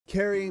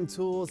Carrying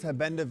tools have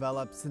been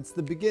developed since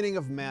the beginning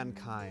of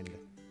mankind.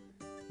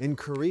 In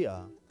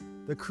Korea,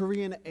 the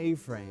Korean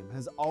A-frame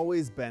has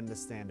always been the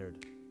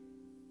standard.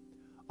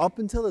 Up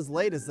until as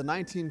late as the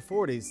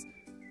 1940s,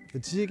 the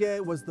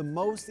jige was the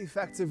most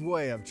effective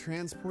way of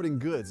transporting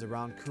goods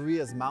around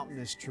Korea's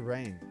mountainous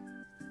terrain.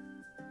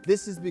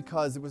 This is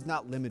because it was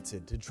not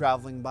limited to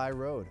traveling by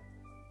road.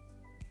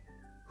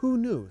 Who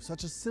knew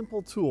such a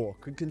simple tool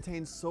could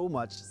contain so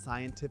much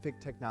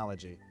scientific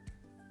technology?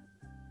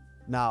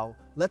 Now,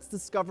 let's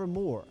discover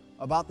more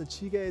about the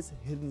jige's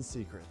hidden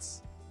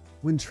secrets.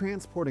 When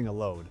transporting a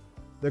load,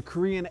 the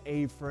Korean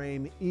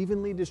A-frame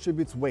evenly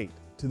distributes weight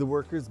to the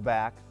worker's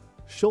back,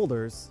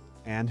 shoulders,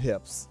 and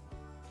hips.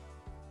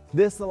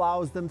 This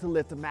allows them to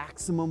lift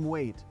maximum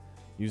weight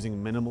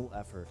using minimal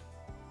effort.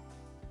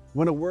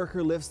 When a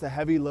worker lifts a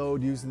heavy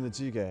load using the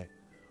jige,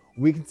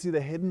 we can see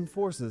the hidden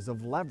forces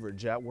of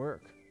leverage at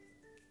work.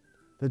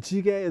 The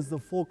jige is the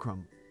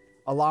fulcrum,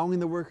 allowing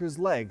the worker's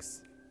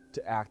legs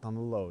to act on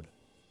the load.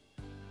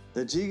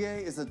 The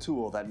jige is a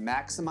tool that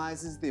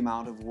maximizes the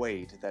amount of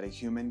weight that a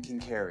human can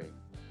carry.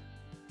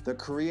 The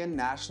Korean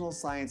National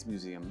Science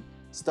Museum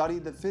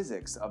studied the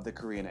physics of the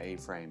Korean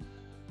A-frame.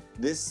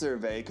 This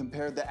survey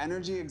compared the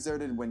energy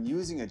exerted when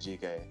using a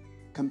jige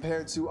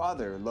compared to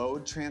other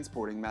load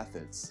transporting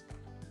methods.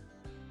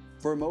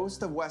 For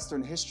most of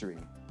Western history,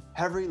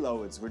 heavy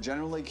loads were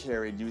generally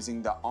carried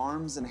using the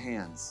arms and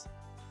hands.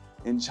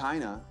 In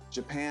China,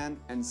 Japan,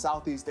 and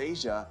Southeast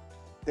Asia,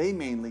 they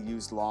mainly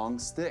used long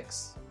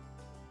sticks.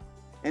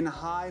 In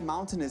high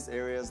mountainous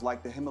areas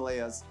like the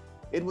Himalayas,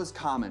 it was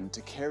common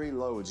to carry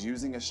loads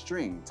using a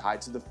string tied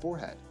to the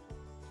forehead.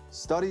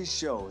 Studies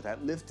show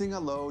that lifting a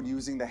load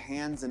using the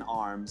hands and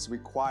arms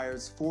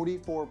requires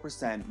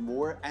 44%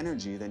 more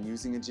energy than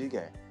using a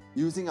jige.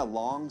 Using a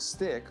long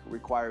stick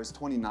requires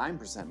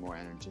 29% more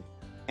energy.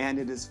 And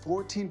it is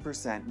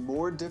 14%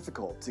 more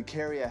difficult to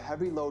carry a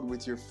heavy load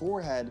with your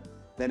forehead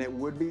than it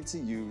would be to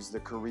use the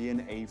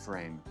Korean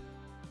A-frame.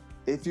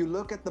 If you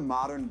look at the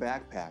modern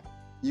backpack,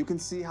 you can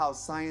see how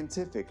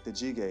scientific the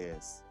jige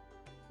is.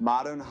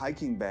 Modern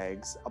hiking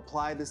bags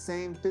apply the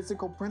same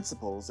physical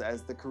principles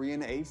as the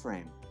Korean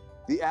A-frame.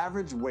 The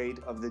average weight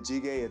of the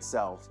jige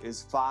itself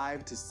is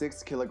 5 to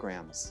 6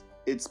 kilograms.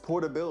 Its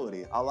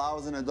portability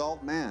allows an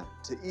adult man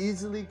to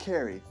easily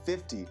carry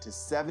 50 to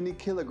 70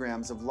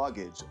 kilograms of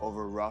luggage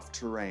over rough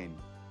terrain.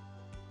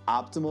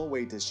 Optimal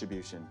weight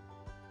distribution.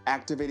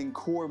 Activating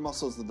core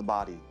muscles of the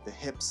body, the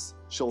hips,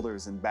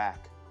 shoulders, and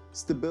back.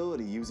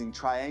 Stability using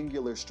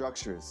triangular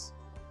structures.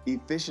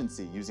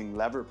 Efficiency using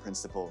lever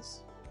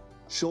principles.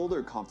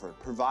 Shoulder comfort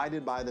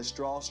provided by the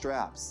straw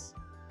straps.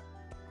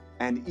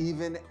 And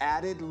even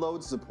added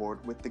load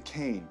support with the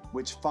cane,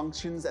 which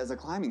functions as a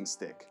climbing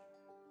stick.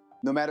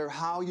 No matter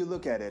how you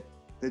look at it,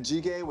 the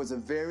jige was a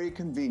very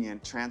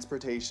convenient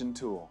transportation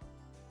tool.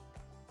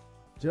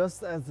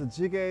 Just as the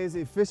jige's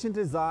efficient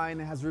design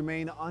has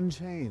remained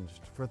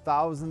unchanged for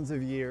thousands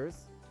of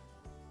years,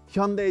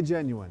 Hyundai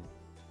Genuine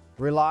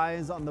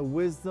relies on the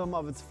wisdom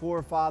of its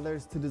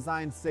forefathers to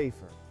design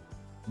safer,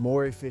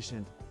 more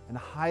efficient, and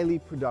highly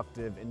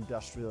productive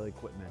industrial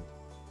equipment.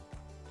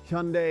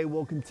 Hyundai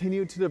will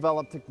continue to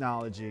develop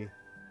technology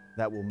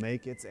that will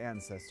make its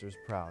ancestors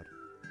proud.